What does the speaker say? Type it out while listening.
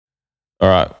All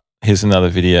right, here's another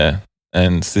video,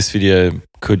 and this video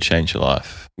could change your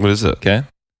life. What is it? Okay,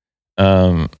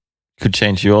 could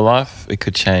change your life. It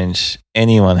could change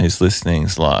anyone who's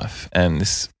listening's life. And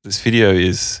this video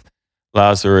is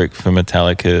Lars Ulrich from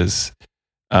Metallica's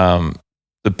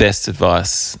the best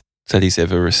advice that he's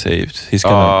ever received. He's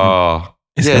gonna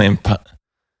impart.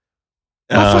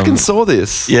 I fucking saw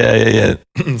this. Yeah.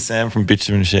 Sam from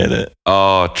Bitumen shared it.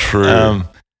 Oh, true.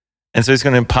 And so he's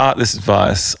going to impart this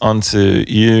advice onto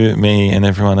you, me, and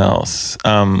everyone else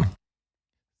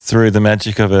through the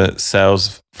magic of a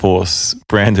Salesforce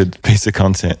branded piece of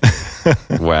content.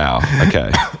 Wow. Okay.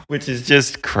 Which is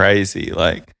just crazy.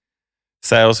 Like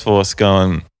Salesforce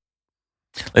going,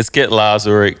 let's get Lars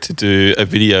Ulrich to do a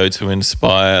video to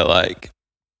inspire like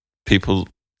people,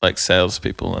 like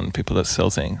salespeople and people that sell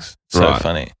things. So Right.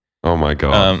 funny. Oh my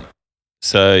God.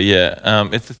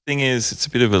 If the thing is, it's a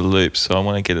bit of a loop, so I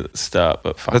want to get it at the start,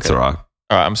 but fuck That's it. all right.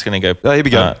 All right, I'm just going to go. Oh, here we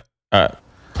go. All right,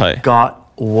 play.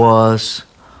 got was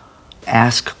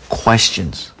ask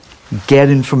questions, get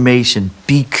information,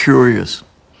 be curious,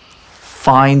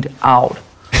 find out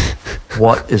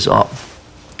what is up.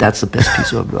 That's the best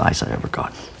piece of advice I ever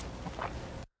got.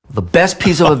 The best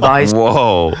piece of advice.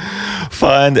 Whoa.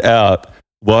 Find out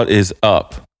what is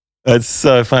up. That's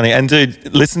so funny. And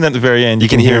dude, listen at the very end. You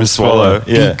can hear him swallow.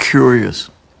 Yeah. Be curious,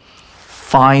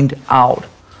 find out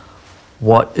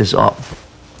what is up.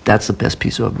 That's the best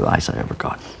piece of advice I ever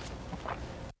got.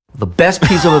 The best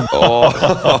piece of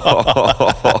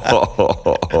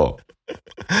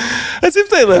As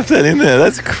if they left that in there.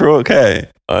 That's cruel. Okay.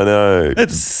 I know.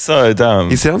 That's so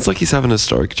dumb. He sounds like he's having a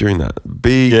stroke during that.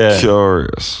 Be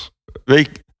curious.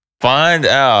 Find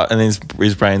out. And his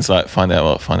brain's like, find out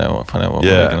what Yeah.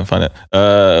 we're going to find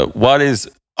out. What is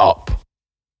up?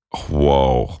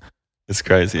 Whoa. It's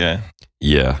crazy, yeah.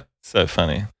 Yeah. So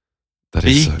funny. That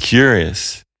Be is so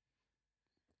curious.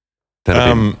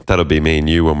 That'll be me and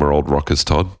you when we're old rockers,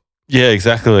 Todd. Yeah,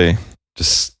 exactly.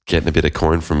 Just getting a bit of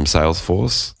coin from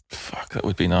Salesforce. Fuck, that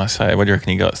would be nice. Hey, what do you reckon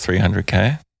he got?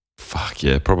 300K? Fuck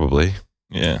yeah, probably.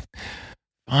 Yeah.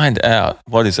 Find out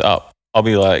what is up. I'll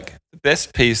be like, the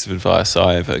best piece of advice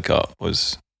I ever got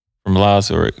was from Lars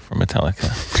Ulrich from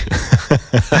Metallica.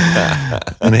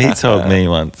 And he told me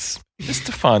once, just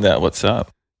to find out what's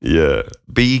up. Yeah.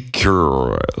 Be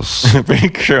curious.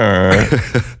 Be sure.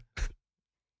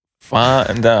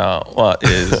 Find out what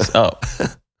is up.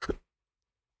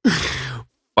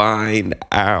 Find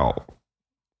out.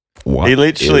 What He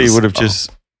literally is would have up.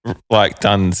 just like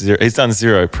done zero. He's done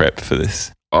zero prep for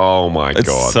this. Oh my It's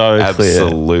God. so clear.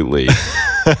 Absolutely.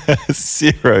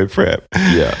 Zero prep.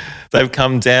 Yeah. They've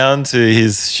come down to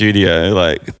his studio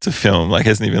like to film, like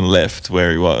hasn't even left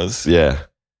where he was. Yeah.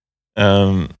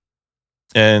 And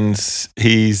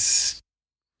he's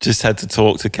just had to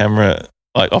talk to camera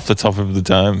like off the top of the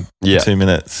dome Yeah. for 2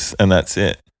 minutes, and that's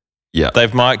it. Yeah.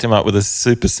 They've mic'd him up with a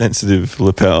super sensitive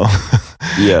lapel.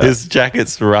 Yeah. His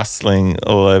jacket's rustling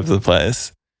all over the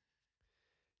place.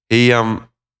 He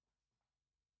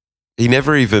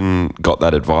never even got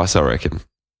that advice, I reckon.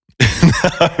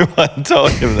 No one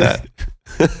told him that.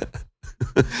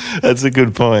 That's a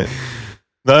good point.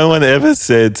 No one ever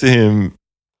said to him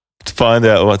to find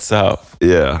out what's up.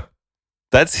 Yeah.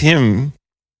 That's him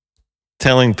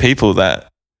telling people that.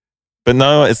 But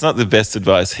no, it's not the best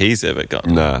advice he's ever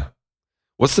gotten. Nah.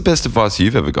 What's the best advice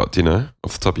you've ever got? Do you know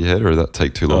off the top of your head, or does that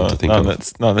take too long to think of?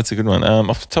 That's a good one.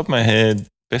 Off the top of my head,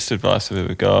 best advice I've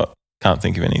ever got. Can't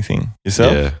think of anything.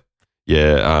 Yourself? Yeah.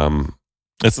 Yeah.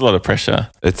 It's a lot of pressure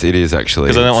It is actually.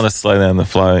 because I don't want to slow down the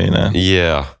flow, you know.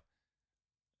 Yeah.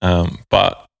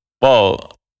 But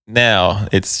now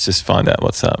it's just find out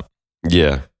what's up.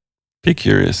 Yeah. Be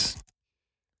curious.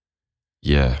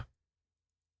 Yeah.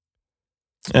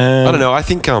 I don't know. I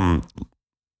think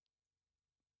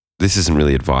this isn't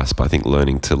really advice, but I think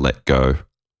learning to let go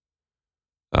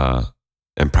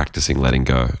and practicing letting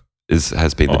go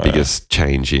has been the biggest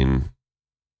change in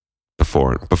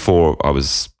before I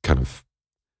was kind of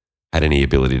had any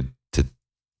ability to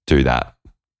do that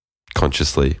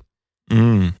consciously.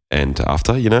 And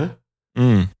after, you know?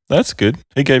 That's good.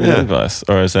 Who gave you that advice?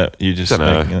 Or is that you just Don't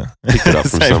know. making it? Picked it up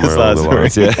from Same somewhere as along the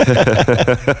Lars lines. Yeah.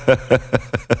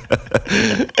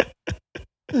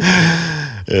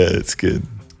 Yeah, it's good.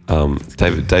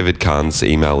 David Kahn's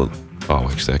email. Oh,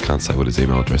 actually, I can't say what his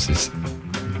email address is.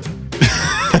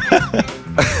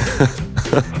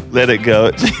 Let it go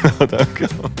at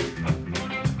gmail.com.